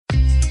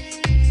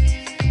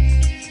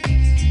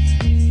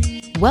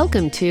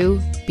Welcome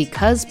to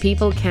Because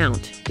People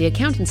Count, the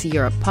Accountancy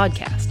Europe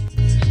podcast.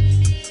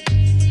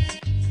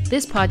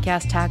 This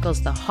podcast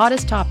tackles the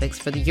hottest topics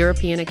for the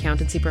European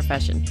accountancy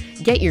profession.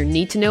 Get your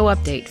need-to-know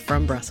update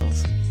from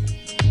Brussels.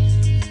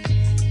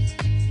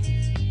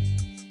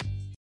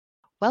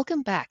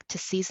 Welcome back to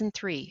Season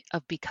 3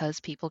 of Because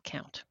People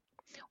Count.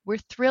 We're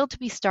thrilled to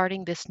be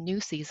starting this new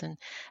season,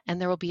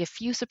 and there will be a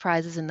few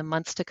surprises in the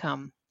months to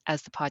come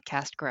as the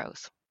podcast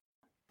grows.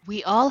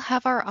 We all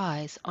have our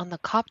eyes on the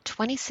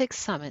COP26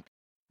 summit.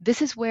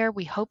 This is where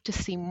we hope to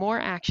see more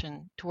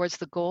action towards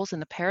the goals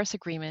in the Paris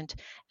Agreement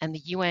and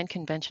the UN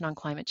Convention on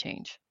Climate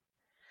Change.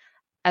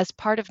 As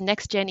part of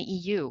NextGen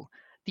EU,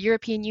 the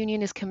European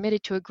Union is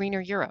committed to a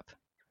greener Europe.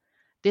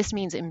 This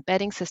means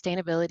embedding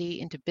sustainability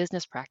into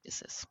business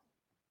practices.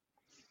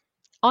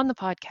 On the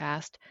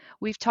podcast,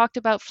 we've talked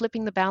about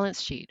flipping the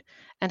balance sheet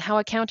and how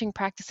accounting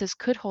practices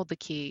could hold the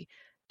key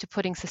to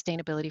putting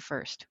sustainability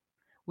first.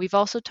 We've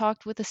also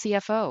talked with the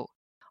CFO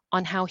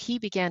on how he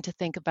began to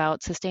think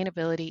about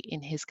sustainability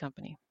in his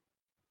company.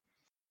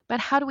 But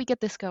how do we get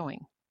this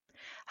going?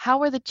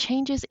 How are the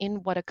changes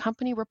in what a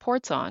company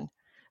reports on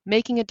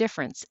making a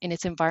difference in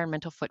its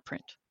environmental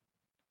footprint?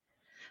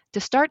 To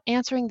start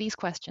answering these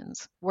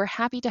questions, we're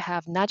happy to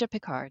have Nadja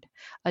Picard,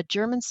 a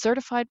German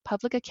certified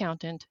public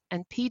accountant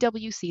and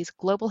PwC's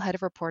global head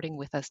of reporting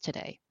with us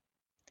today.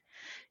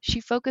 She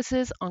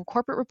focuses on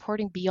corporate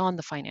reporting beyond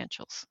the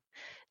financials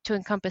to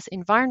encompass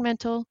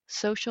environmental,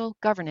 social,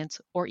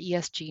 governance, or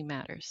ESG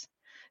matters.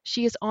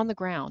 She is on the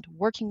ground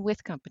working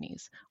with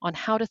companies on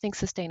how to think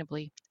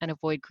sustainably and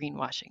avoid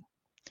greenwashing.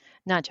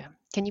 Nadja,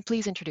 can you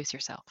please introduce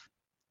yourself?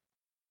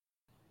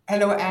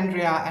 Hello,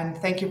 Andrea, and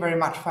thank you very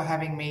much for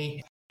having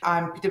me.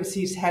 I'm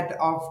PwC's head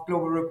of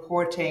global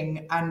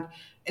reporting, and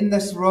in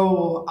this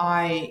role,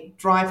 I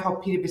drive how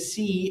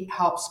PwC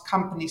helps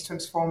companies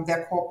transform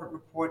their corporate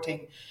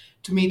reporting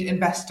to meet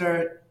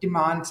investor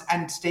demands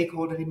and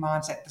stakeholder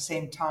demands at the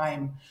same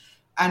time.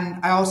 And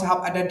I also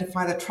help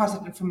identify the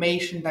trusted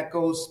information that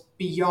goes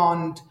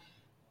beyond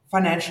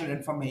financial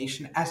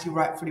information, as you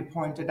rightfully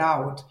pointed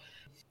out.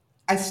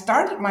 I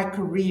started my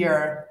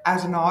career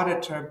as an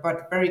auditor,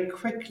 but very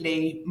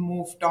quickly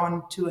moved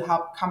on to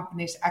help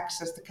companies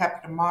access the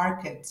capital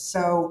markets.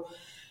 So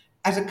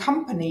as a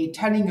company,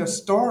 telling your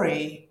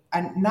story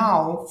and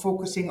now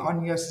focusing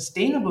on your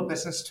sustainable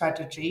business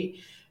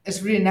strategy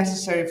is really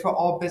necessary for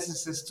all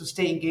businesses to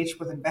stay engaged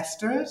with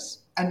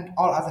investors and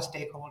all other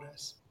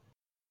stakeholders.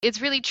 It's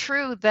really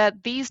true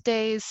that these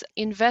days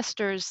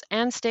investors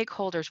and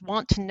stakeholders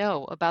want to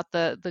know about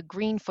the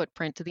green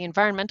footprint, the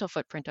environmental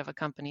footprint of a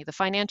company. The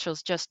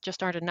financials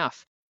just aren't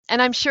enough. And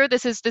I'm sure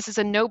this is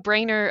a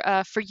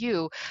no-brainer for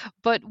you,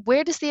 but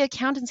where does the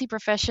accountancy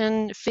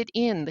profession fit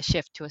in the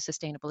shift to a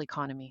sustainable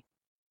economy?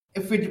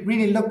 If we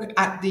really look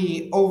at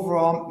the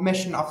overall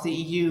mission of the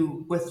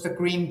EU with the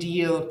Green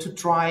Deal to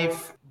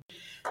drive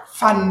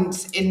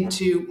funds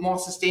into more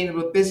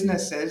sustainable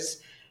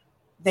businesses,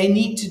 they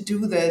need to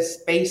do this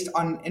based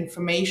on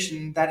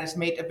information that is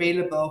made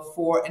available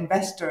for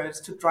investors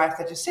to drive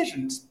their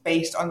decisions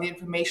based on the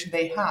information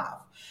they have.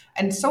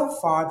 And so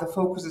far, the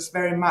focus is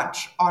very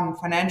much on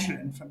financial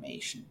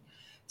information.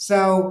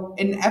 So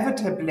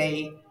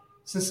inevitably,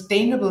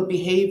 sustainable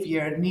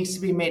behavior needs to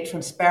be made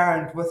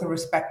transparent with the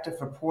respective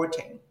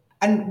reporting.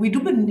 And we do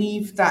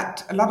believe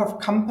that a lot of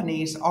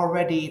companies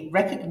already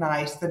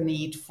recognize the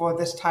need for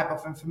this type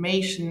of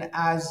information,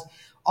 as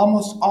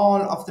almost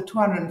all of the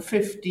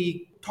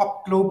 250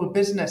 top global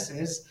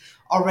businesses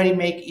already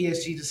make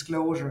ESG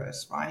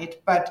disclosures,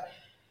 right? But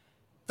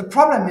the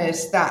problem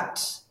is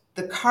that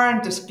the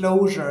current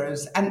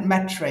disclosures and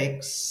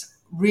metrics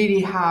really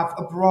have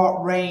a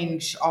broad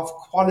range of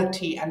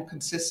quality and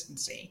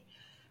consistency.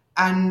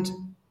 And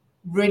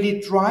really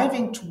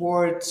driving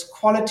towards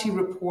quality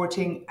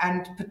reporting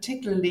and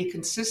particularly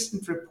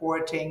consistent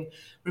reporting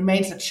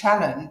remains a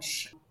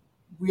challenge.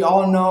 We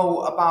all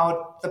know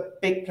about the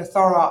big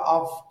plethora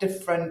of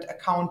different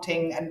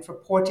accounting and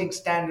reporting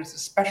standards,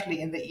 especially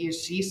in the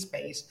ESG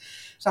space.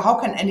 So how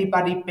can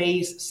anybody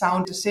base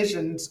sound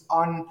decisions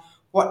on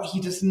what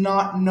he does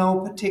not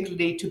know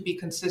particularly to be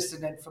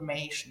consistent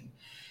information?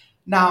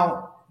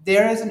 Now,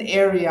 there is an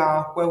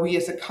area where we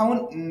as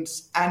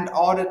accountants and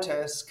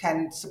auditors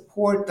can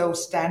support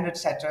those standard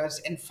setters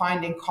in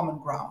finding common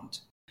ground.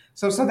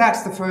 So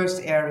that's the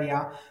first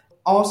area.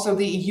 Also,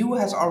 the EU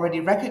has already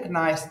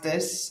recognized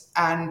this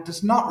and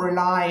does not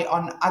rely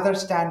on other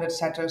standard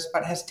setters,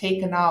 but has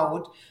taken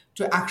out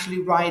to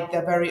actually write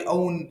their very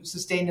own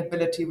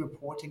sustainability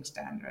reporting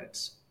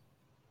standards.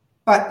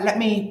 But let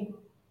me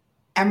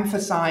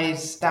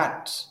emphasize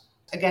that,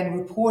 again,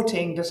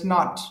 reporting does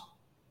not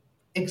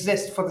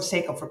exist for the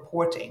sake of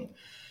reporting.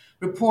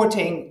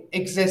 Reporting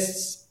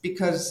exists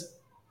because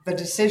the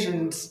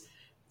decisions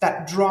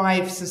that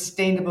drive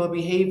sustainable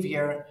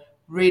behavior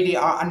really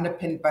are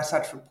underpinned by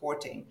such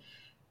reporting.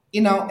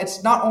 You know,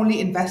 it's not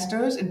only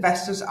investors.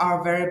 Investors are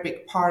a very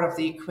big part of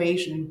the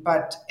equation,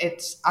 but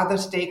it's other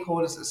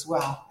stakeholders as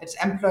well. It's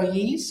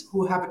employees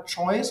who have a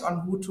choice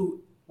on who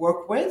to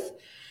work with.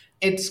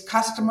 It's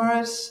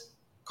customers,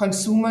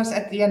 consumers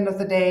at the end of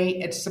the day,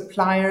 it's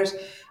suppliers,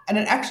 and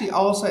it actually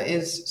also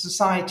is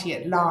society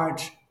at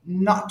large,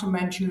 not to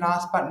mention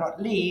last but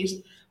not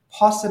least,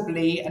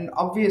 possibly and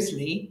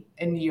obviously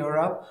in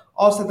Europe,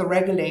 also the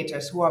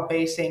regulators who are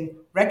basing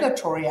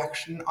regulatory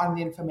action on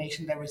the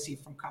information they receive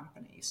from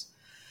companies.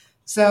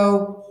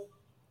 So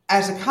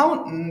as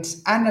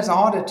accountants and as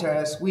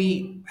auditors,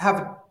 we have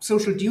a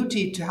social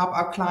duty to help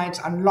our clients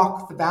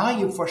unlock the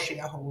value for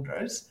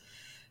shareholders,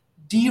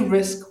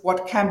 de-risk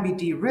what can be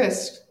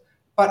de-risked,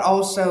 but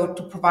also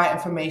to provide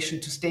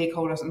information to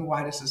stakeholders and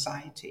wider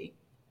society.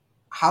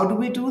 How do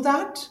we do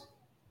that?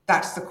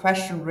 That's the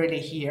question really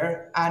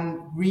here.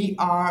 And we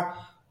are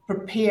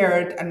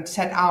prepared and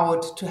set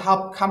out to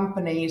help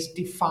companies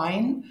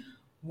define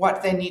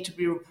what they need to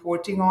be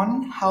reporting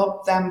on,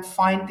 help them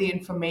find the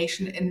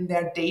information in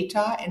their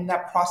data, in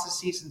their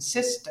processes and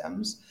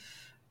systems.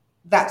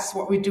 That's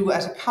what we do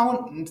as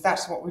accountants.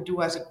 That's what we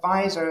do as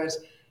advisors.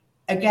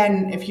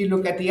 Again, if you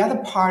look at the other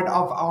part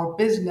of our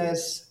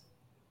business,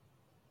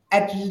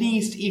 at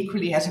least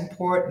equally as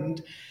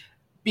important,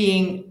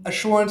 being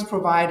assurance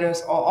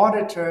providers or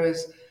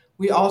auditors,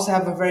 we also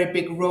have a very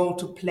big role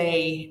to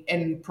play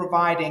in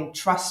providing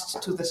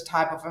trust to this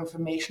type of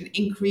information,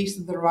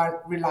 increasing the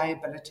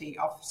reliability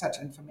of such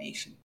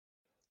information.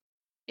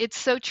 It's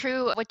so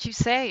true what you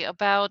say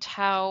about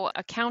how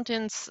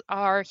accountants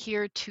are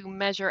here to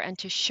measure and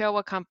to show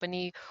a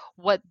company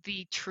what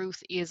the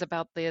truth is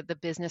about the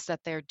business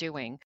that they're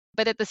doing.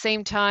 But at the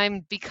same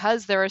time,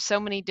 because there are so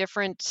many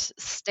different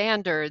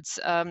standards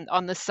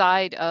on the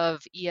side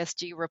of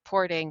ESG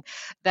reporting,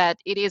 that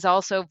it is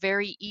also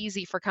very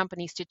easy for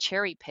companies to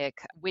cherry pick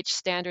which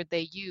standard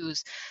they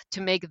use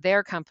to make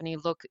their company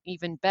look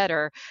even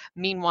better.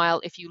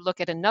 Meanwhile, if you look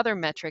at another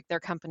metric,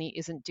 their company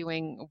isn't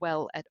doing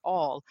well at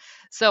all.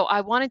 So I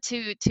wanted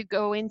to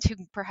go into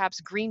perhaps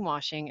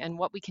greenwashing and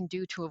what we can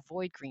do to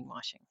avoid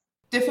greenwashing.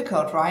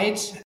 Difficult,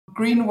 right?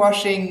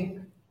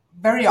 Greenwashing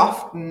very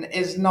often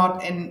is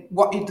not in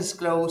what you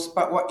disclose,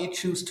 but what you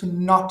choose to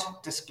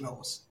not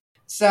disclose.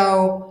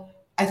 So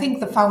I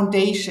think the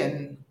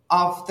foundation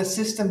of the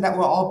system that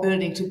we're all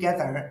building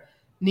together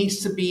needs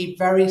to be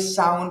very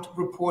sound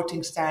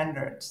reporting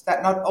standards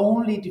that not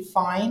only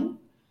define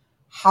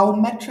how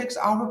metrics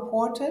are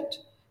reported,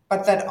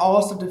 but that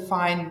also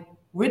define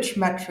which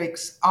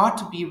metrics are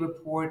to be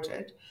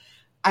reported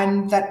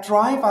and that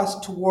drive us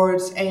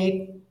towards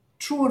a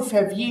true and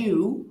fair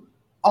view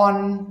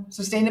on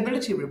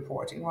sustainability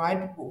reporting,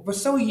 right? We're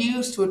so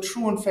used to a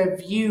true and fair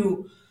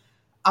view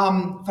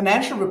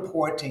financial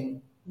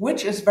reporting,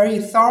 which is very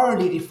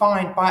thoroughly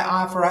defined by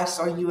IFRS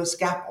or US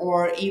GAAP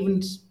or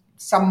even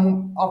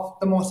some of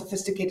the more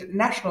sophisticated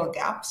national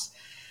GAAPs.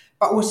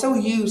 But we're so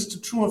used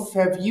to true and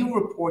fair view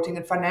reporting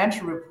and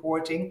financial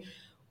reporting,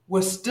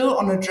 we're still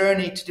on a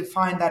journey to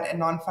define that in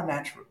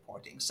non-financial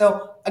reporting.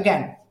 So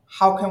again,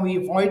 how can we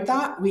avoid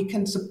that? We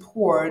can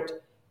support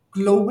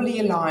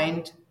globally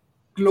aligned,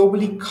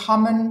 globally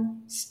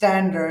common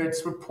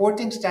standards,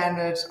 reporting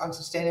standards on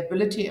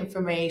sustainability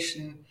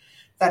information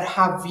that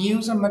have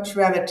views on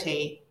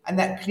materiality and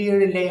that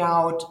clearly lay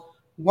out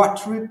what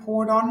to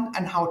report on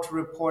and how to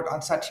report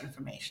on such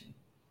information.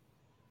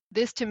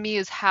 This to me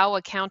is how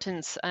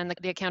accountants and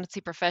the accountancy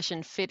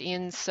profession fit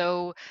in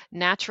so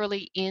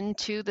naturally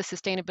into the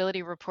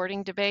sustainability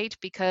reporting debate,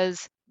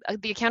 because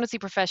the accountancy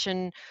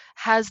profession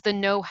has the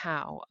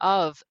know-how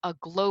of a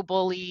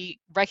globally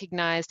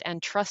recognized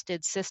and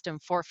trusted system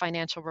for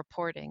financial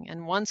reporting.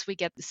 And once we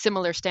get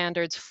similar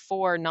standards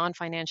for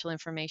non-financial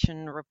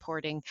information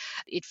reporting,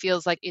 it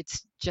feels like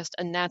it's just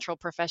a natural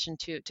profession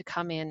to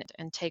come in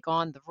and take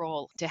on the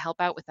role to help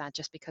out with that,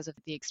 just because of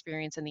the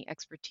experience and the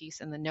expertise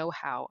and the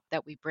know-how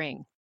that we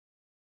bring.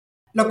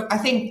 Look, I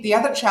think the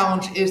other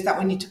challenge is that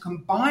we need to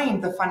combine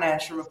the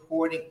financial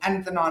reporting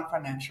and the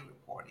non-financial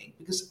reporting,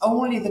 because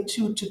only the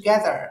two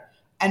together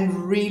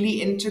and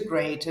really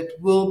integrated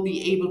will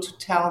be able to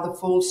tell the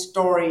full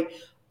story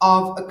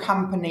of a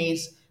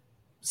company's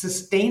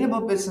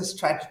sustainable business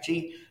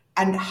strategy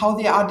and how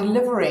they are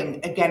delivering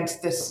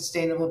against this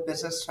sustainable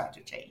business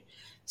strategy.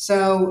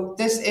 So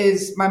this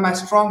is my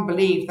strong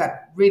belief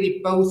that really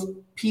both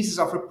pieces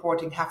of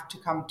reporting have to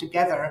come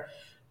together,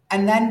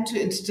 and then to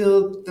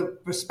instill the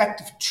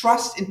respective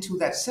trust into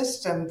that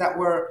system that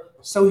we're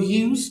so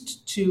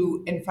used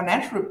to in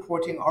financial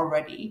reporting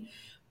already.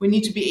 We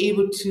need to be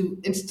able to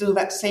instill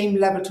that same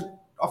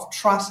level of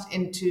trust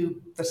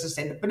into the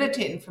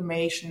sustainability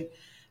information,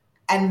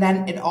 and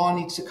then it all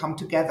needs to come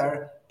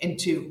together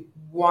into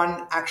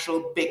one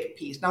actual big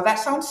piece. Now that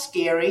sounds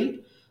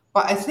scary,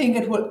 but I think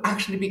it will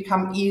actually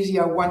become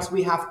easier once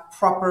we have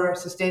proper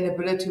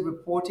sustainability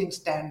reporting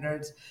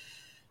standards.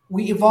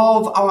 We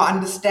evolve our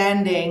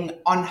understanding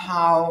on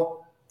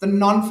how the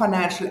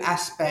non-financial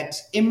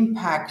aspects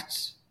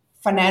impact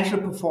financial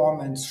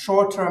performance,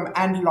 short-term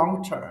and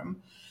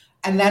long-term.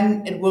 And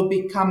then it will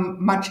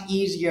become much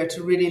easier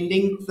to really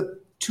link the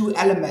two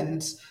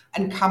elements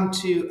and come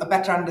to a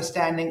better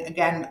understanding,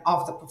 again,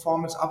 of the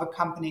performance of a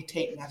company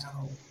taken as a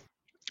whole.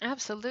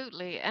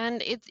 Absolutely.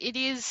 And it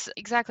is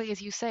exactly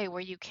as you say,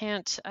 where you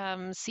can't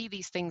see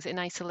these things in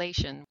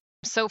isolation.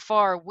 So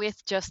far, with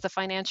just the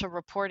financial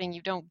reporting,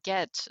 you don't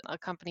get a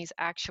company's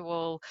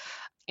actual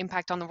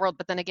impact on the world.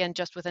 But then again,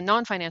 just with a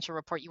non-financial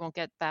report, you won't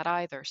get that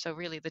either. So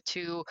really the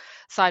two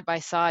side by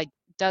side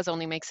does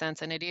only make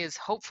sense, and it is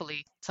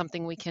hopefully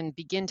something we can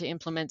begin to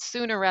implement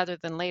sooner rather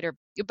than later.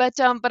 But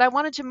I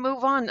wanted to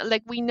move on.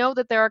 Like, we know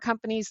that there are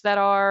companies that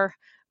are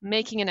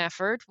making an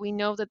effort. We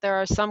know that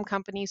there are some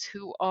companies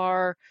who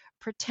are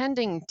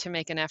pretending to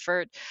make an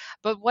effort.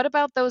 But what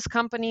about those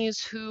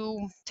companies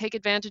who take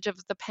advantage of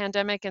the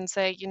pandemic and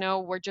say,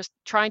 we're just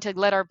trying to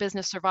let our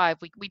business survive.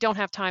 We don't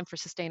have time for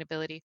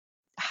sustainability.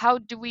 How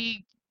do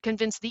we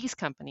convince these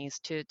companies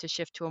to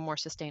shift to a more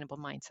sustainable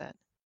mindset?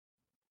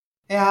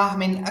 Yeah, I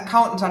mean,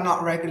 accountants are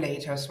not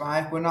regulators,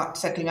 right? We're not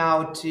setting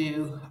out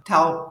to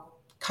tell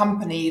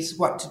companies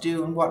what to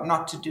do and what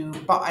not to do.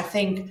 But I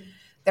think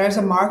there's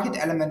a market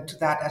element to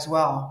that as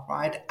well,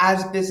 right?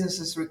 As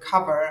businesses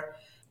recover,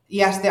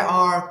 yes, there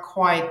are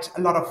quite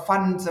a lot of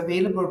funds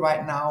available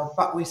right now,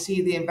 but we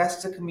see the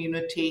investor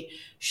community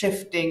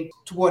shifting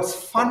towards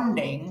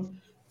funding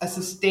a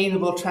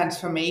sustainable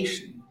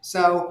transformation.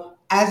 So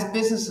as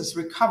businesses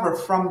recover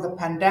from the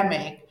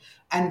pandemic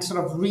and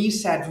sort of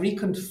reset,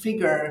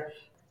 reconfigure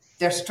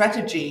their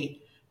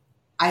strategy,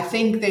 I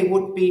think they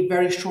would be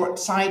very short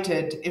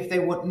sighted if they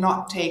would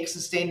not take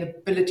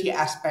sustainability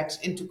aspects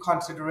into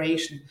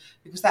consideration,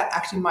 because that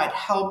actually might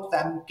help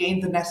them gain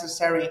the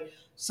necessary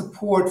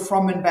support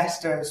from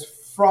investors,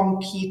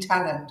 from key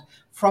talent,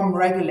 from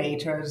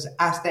regulators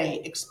as they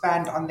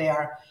expand on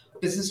their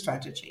business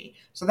strategy.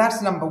 So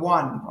that's number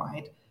one,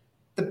 right?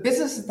 The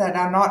businesses that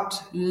are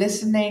not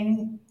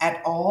listening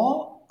at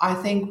all, I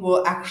think,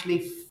 will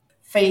actually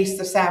face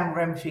the same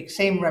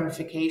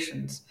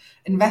ramifications.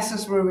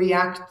 Investors will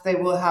react, they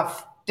will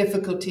have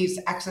difficulties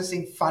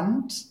accessing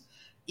funds.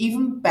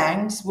 Even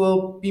banks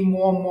will be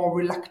more and more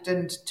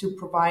reluctant to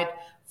provide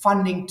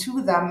funding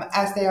to them,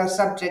 as they are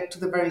subject to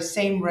the very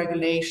same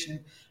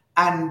regulation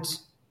and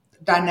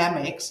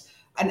dynamics.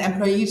 And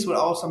employees will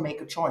also make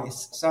a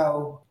choice.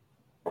 So,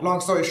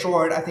 long story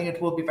short, I think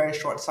it will be very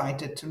short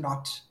sighted to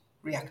not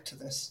react to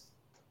this.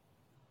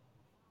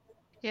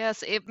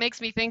 Yes, it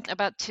makes me think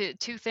about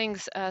two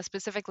things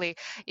specifically.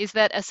 Is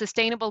that a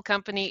sustainable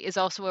company is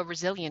also a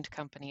resilient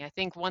company. I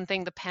think one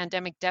thing the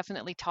pandemic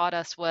definitely taught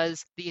us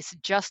was this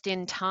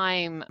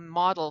just-in-time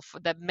model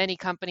that many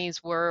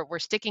companies were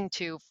sticking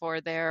to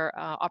for their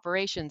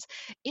operations.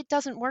 It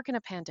doesn't work in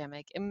a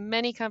pandemic, and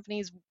many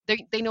companies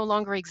they no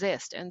longer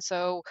exist. And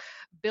so,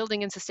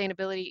 building in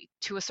sustainability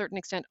to a certain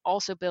extent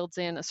also builds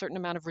in a certain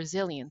amount of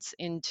resilience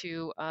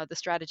into the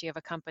strategy of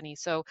a company.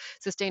 So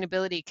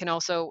sustainability can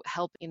also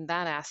help in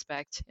that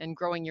aspect and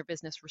growing your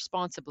business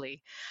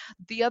responsibly.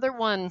 The other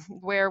one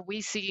where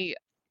we see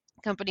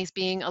companies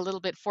being a little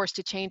bit forced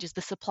to change is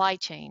the supply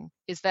chain.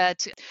 Is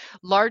that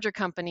larger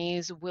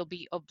companies will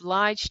be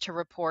obliged to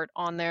report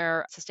on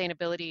their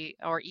sustainability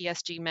or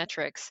ESG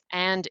metrics,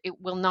 and it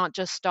will not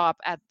just stop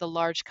at the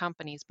large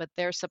companies, but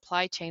their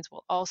supply chains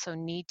will also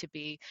need to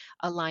be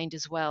aligned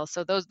as well.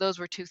 So those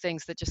were two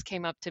things that just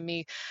came up to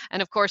me.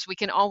 And of course, we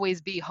can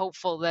always be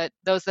hopeful that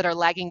those that are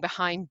lagging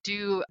behind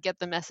do get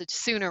the message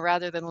sooner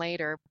rather than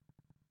later.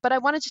 But I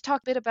wanted to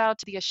talk a bit about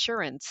the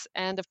assurance.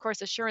 And of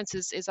course, assurance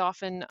is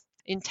often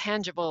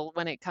intangible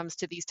when it comes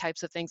to these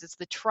types of things. It's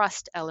the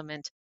trust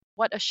element.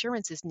 What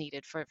assurance is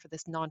needed for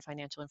this non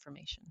financial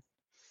information?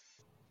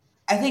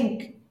 I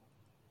think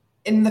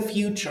in the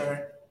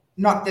future,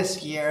 not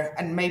this year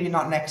and maybe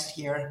not next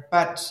year,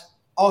 but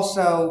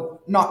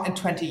also not in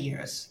 20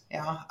 years.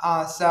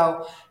 Yeah.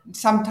 So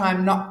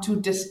sometime not too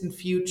distant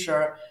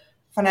future,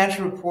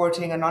 financial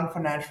reporting and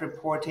non-financial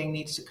reporting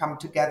needs to come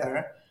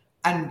together,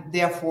 and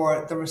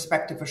therefore the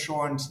respective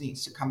assurance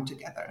needs to come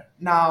together.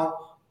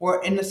 Now,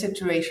 we're in a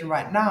situation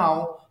right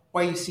now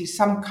where you see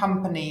some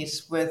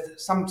companies with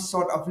some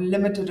sort of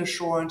limited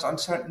assurance on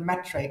certain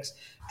metrics,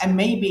 and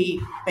maybe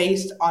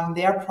based on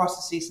their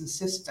processes and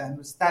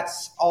systems,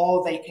 that's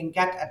all they can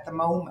get at the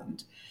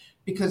moment,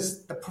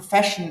 because the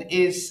profession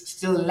is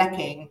still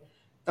lacking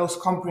those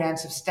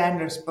comprehensive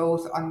standards,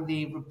 both on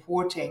the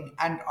reporting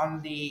and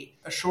on the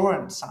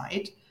assurance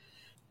side.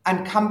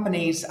 And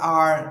companies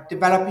are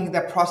developing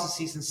their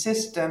processes and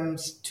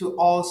systems to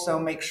also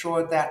make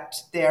sure that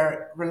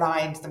their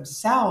reliance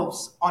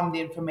themselves on the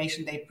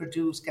information they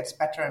produce gets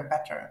better and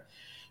better.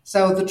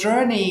 So the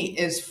journey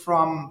is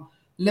from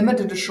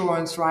limited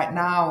assurance right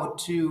now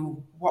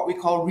to what we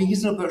call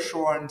reasonable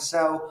assurance.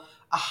 So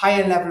a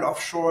higher level of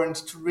assurance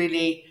to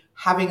really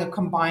having a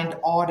combined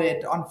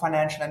audit on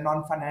financial and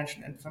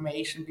non-financial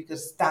information,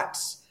 because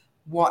that's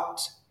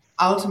what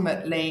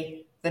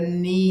ultimately the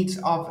needs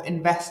of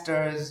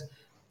investors,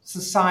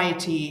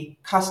 society,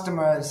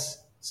 customers,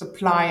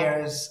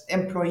 suppliers,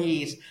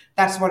 employees,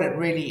 that's what it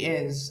really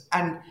is.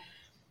 And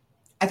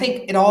I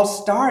think it all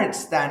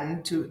starts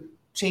then to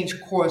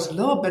change course a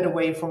little bit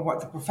away from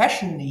what the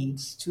profession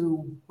needs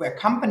to where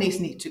companies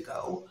need to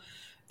go.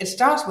 It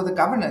starts with a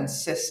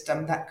governance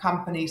system that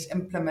companies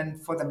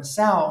implement for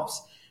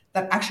themselves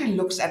that actually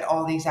looks at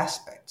all these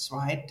aspects,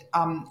 right?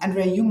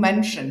 Andrea, you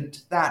mentioned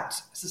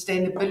that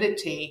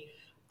sustainability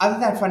other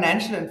than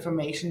financial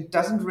information,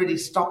 doesn't really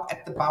stop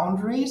at the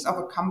boundaries of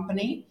a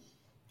company.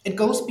 It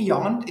goes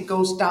beyond, it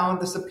goes down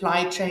the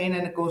supply chain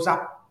and it goes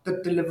up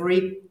the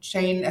delivery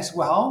chain as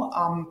well,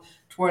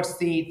 towards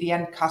the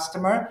end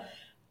customer.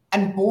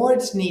 And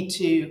boards need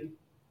to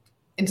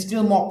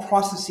instill more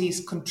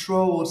processes,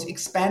 controls,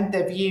 expand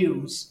their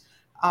views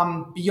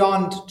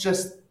beyond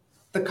just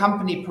the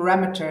company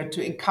parameter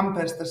to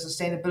encompass the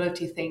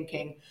sustainability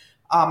thinking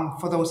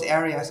for those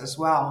areas as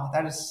well.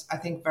 That is, I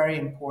think, very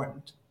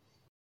important.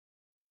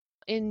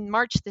 In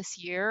March this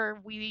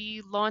year,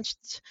 we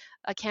launched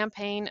a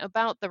campaign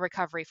about the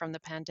recovery from the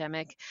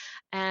pandemic,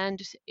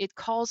 and it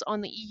calls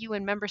on the EU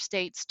and member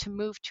states to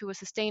move to a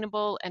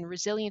sustainable and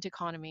resilient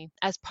economy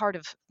as part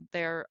of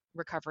their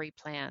recovery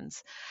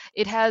plans.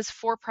 It has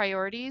four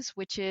priorities,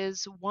 which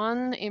is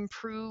one,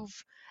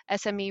 improve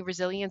SME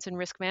resilience and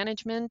risk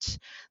management.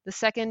 The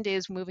second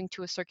is moving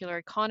to a circular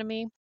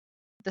economy.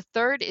 The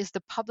third is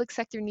the public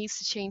sector needs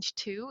to change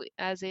too,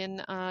 as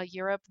in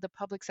Europe, the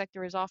public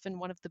sector is often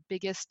one of the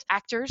biggest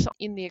actors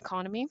in the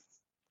economy.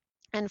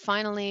 And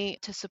finally,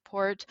 to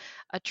support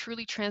a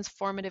truly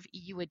transformative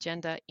EU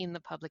agenda in the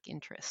public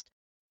interest.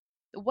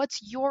 What's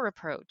your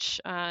approach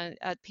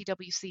at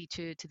PwC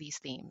to these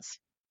themes?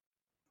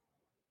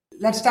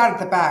 Let's start at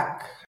the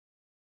back.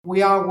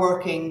 We are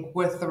working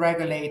with the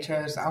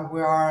regulators and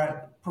we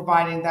are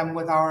providing them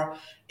with our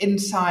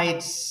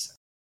insights.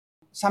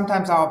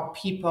 Sometimes our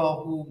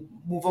people who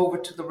move over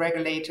to the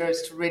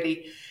regulators to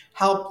really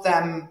help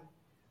them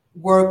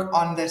work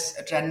on this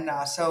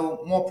agenda.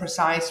 So more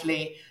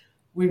precisely,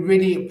 we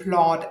really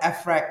applaud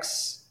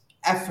EFRAG's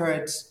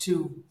efforts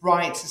to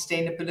write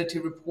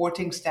sustainability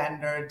reporting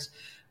standards,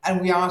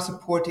 and we are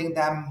supporting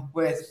them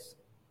with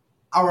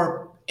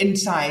our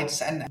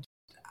insights and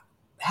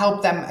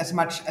help them as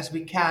much as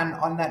we can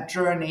on that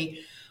journey,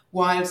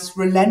 whilst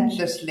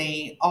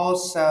relentlessly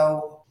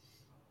also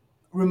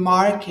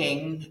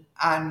remarking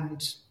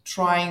and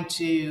trying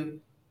to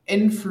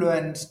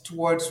influence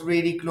towards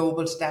really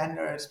global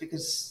standards,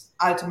 because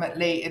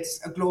ultimately it's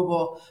a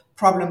global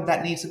problem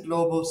that needs a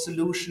global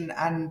solution,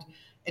 and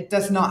it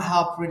does not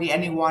help really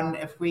anyone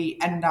if we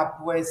end up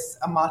with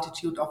a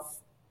multitude of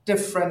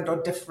different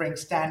or differing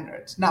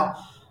standards. Now,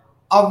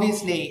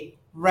 obviously,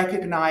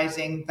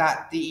 recognizing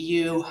that the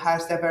EU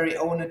has their very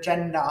own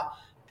agenda.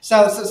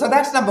 So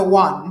that's number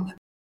one.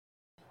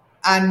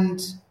 And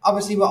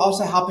obviously, we're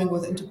also helping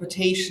with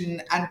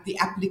interpretation and the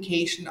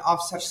application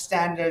of such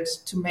standards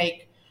to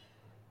make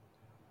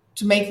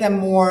them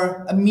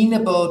more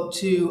amenable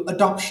to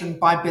adoption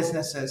by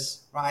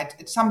businesses, right?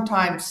 It's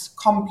sometimes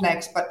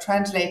complex, but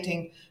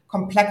translating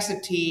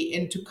complexity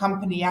into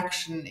company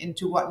action,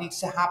 into what needs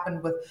to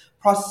happen with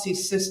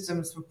processes,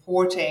 systems,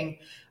 reporting,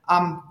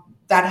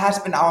 that has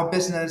been our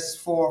business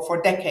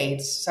for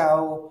decades.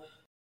 So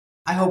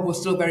I hope we're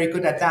still very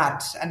good at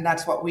that. And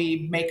that's what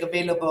we make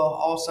available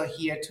also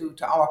here to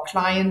our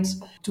clients,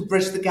 to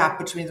bridge the gap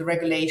between the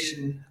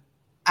regulation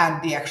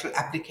and the actual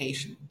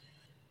application.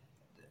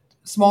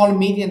 Small and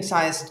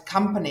medium-sized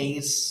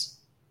companies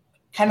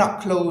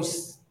cannot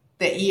close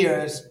their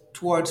ears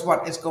towards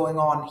what is going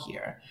on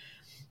here.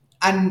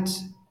 And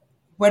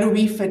where do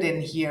we fit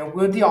in here?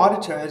 We're the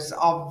auditors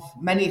of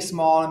many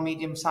small and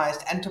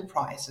medium-sized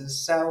enterprises.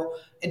 So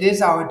it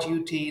is our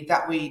duty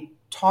that we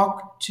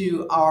talk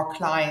to our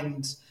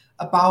clients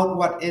about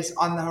what is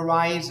on the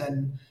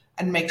horizon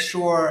and make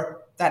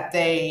sure that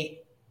they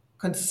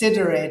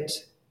consider it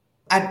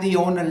at the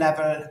owner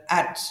level,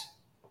 at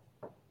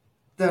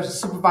the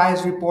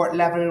supervisory board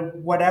level,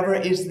 whatever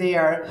is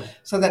there,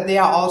 so that they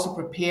are also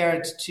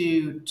prepared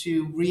to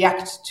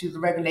react to the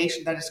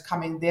regulation that is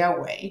coming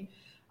their way.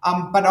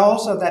 But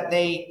also that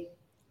they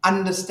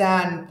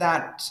understand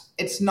that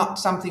it's not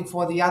something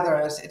for the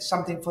others, it's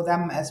something for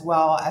them as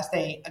well, as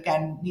they,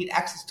 again, need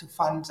access to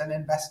funds and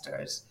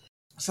investors.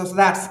 So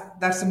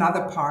that's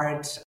another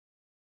part.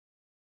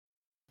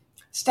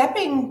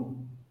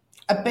 Stepping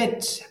a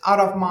bit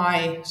out of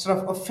my sort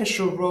of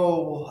official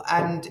role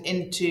and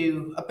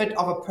into a bit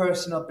of a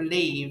personal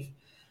belief,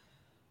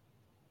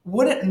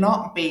 would it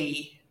not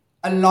be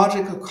a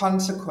logical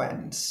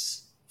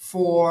consequence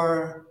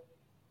for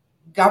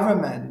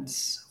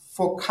governments,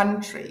 for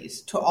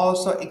countries to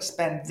also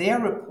expand their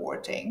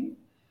reporting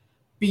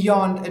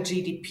beyond a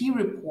GDP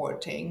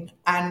reporting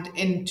and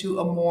into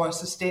a more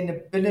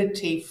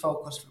sustainability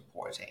focused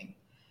reporting,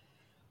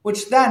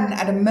 which then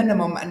at a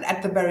minimum and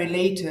at the very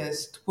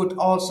latest would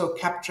also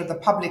capture the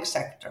public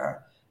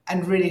sector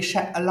and really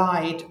shed a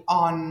light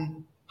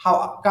on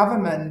how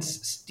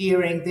governments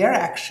steering their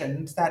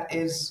actions, that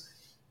is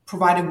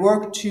providing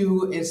work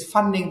to, is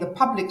funding the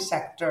public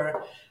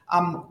sector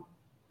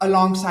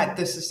alongside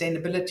the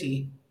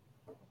sustainability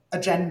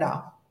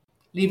agenda.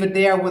 Leave it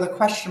there with a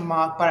question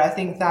mark, but I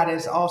think that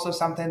is also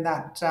something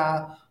that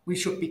we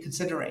should be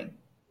considering.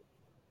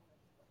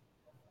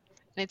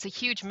 It's a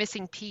huge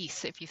missing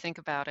piece if you think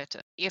about it.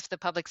 If the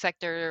public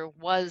sector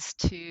was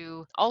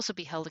to also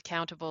be held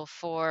accountable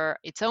for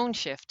its own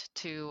shift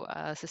to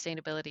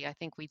sustainability, I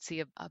think we'd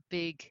see a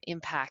big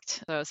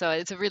impact. So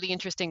it's a really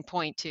interesting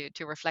point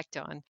to reflect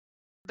on.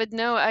 But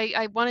no,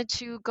 I wanted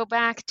to go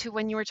back to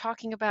when you were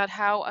talking about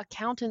how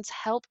accountants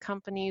help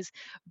companies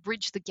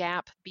bridge the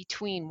gap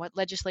between what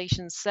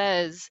legislation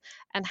says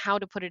and how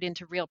to put it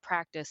into real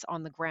practice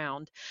on the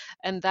ground.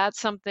 And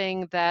that's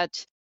something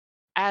that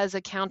as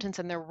accountants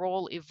and their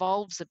role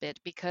evolves a bit,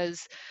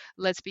 because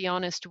let's be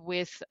honest,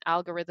 with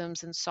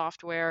algorithms and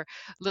software,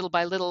 little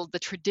by little, the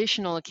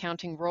traditional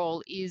accounting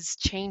role is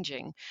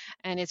changing,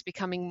 and it's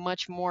becoming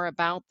much more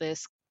about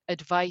this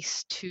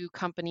advice to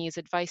companies,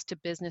 advice to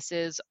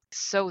businesses,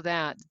 so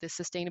that the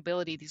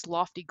sustainability, these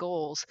lofty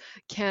goals,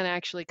 can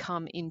actually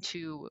come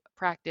into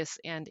practice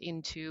and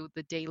into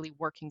the daily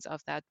workings of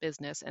that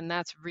business. And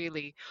that's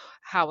really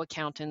how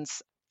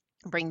accountants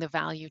bring the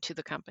value to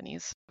the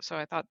companies. So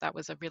I thought that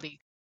was a really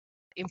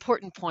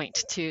important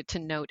point to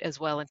note as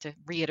well and to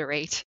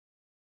reiterate.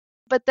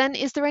 But then,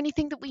 is there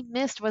anything that we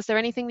missed? Was there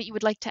anything that you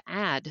would like to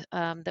add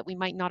that we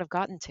might not have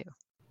gotten to?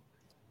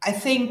 I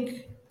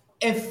think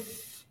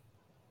if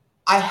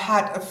I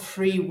had a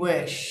free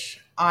wish,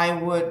 I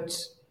would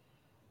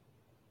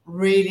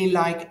really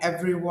like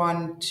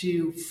everyone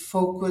to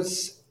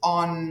focus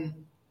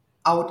on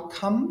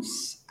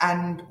outcomes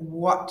and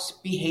what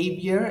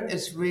behavior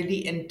is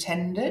really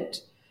intended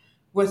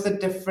with the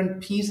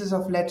different pieces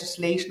of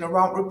legislation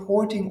around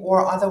reporting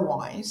or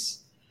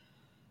otherwise,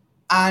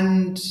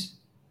 and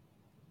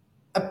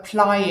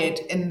apply it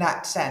in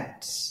that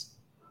sense.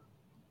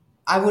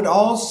 I would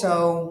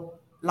also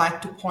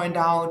like to point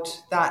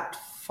out that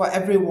for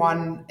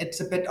everyone,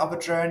 it's a bit of a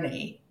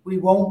journey. We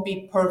won't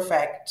be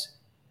perfect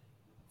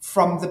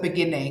from the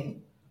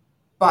beginning,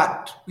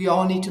 but we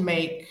all need to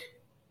make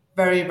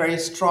very, very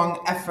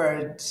strong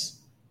efforts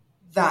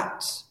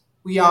that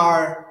we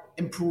are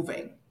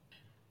improving.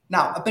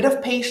 Now, a bit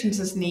of patience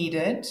is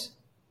needed,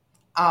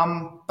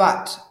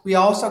 but we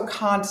also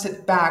can't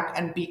sit back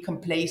and be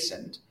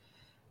complacent.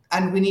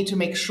 And we need to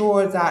make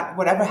sure that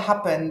whatever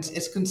happens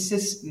is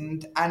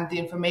consistent and the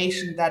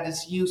information that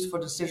is used for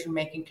decision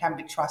making can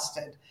be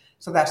trusted.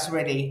 So that's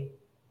really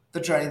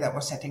the journey that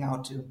we're setting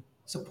out to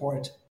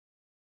support.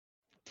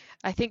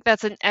 I think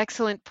that's an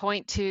excellent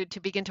point to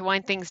begin to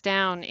wind things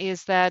down,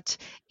 is that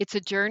it's a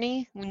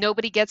journey.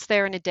 Nobody gets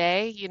there in a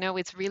day. You know,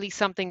 it's really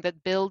something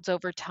that builds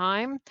over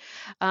time.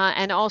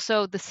 And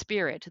also the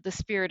spirit of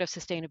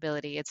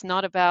sustainability. It's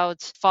not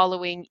about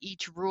following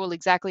each rule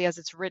exactly as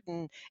it's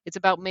written. It's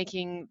about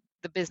making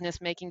the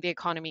business, making the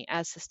economy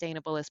as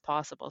sustainable as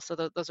possible.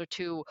 So those are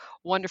two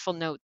wonderful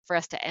notes for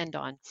us to end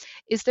on.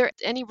 Is there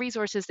any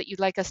resources that you'd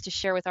like us to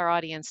share with our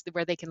audience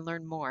where they can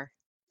learn more?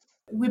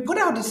 We put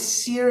out a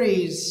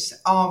series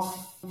of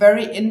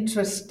very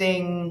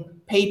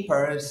interesting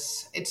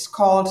papers. It's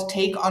called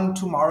Take on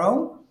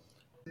Tomorrow.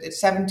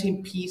 It's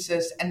 17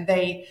 pieces, and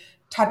they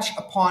touch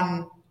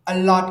upon a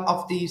lot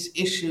of these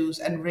issues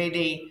and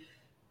really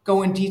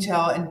go in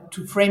detail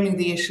into framing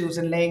the issues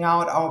and laying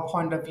out our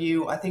point of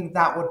view. I think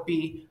that would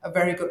be a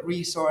very good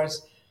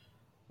resource.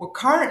 We're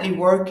currently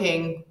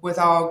working with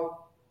our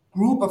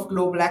group of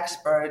global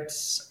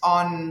experts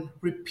on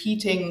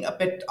repeating a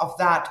bit of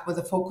that with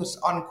a focus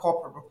on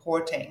corporate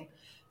reporting,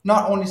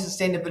 not only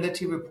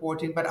sustainability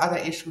reporting, but other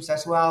issues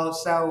as well.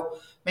 So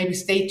maybe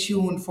stay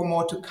tuned for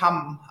more to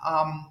come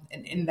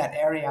in that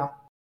area.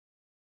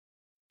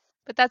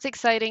 But that's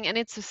exciting, and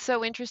it's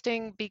so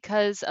interesting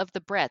because of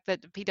the breadth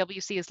that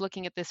PwC is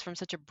looking at this from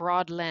such a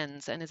broad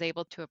lens and is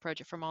able to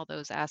approach it from all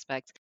those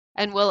aspects.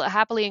 And we'll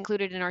happily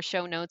include it in our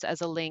show notes as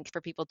a link for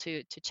people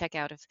to check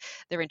out if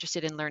they're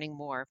interested in learning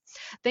more.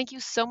 Thank you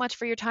so much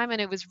for your time,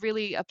 and it was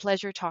really a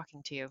pleasure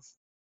talking to you.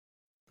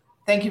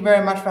 Thank you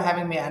very much for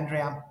having me,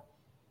 Andrea.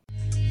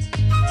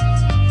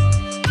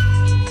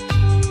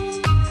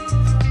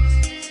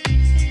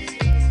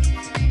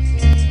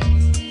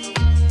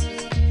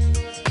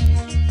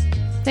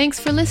 Thanks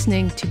for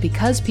listening to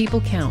Because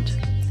People Count,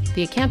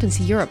 the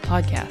Accountancy Europe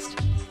podcast.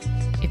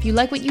 If you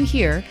like what you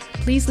hear,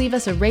 please leave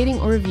us a rating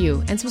or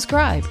review and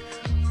subscribe.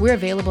 We're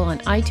available on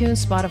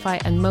iTunes,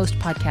 Spotify, and most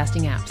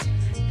podcasting apps.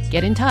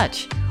 Get in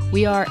touch.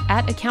 We are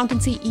at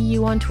Accountancy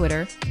EU on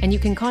Twitter, and you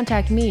can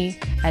contact me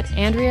at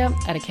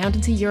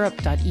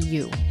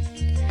andrea@accountancyeurope.eu.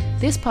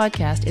 This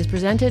podcast is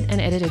presented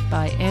and edited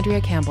by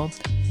Andrea Campbell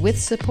with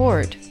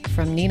support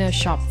from Nina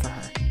Schopfer.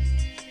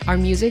 Our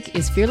music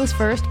is Fearless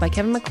First by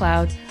Kevin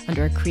MacLeod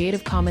under a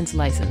Creative Commons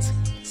license.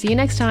 See you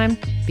next time,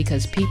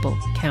 because people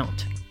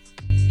count.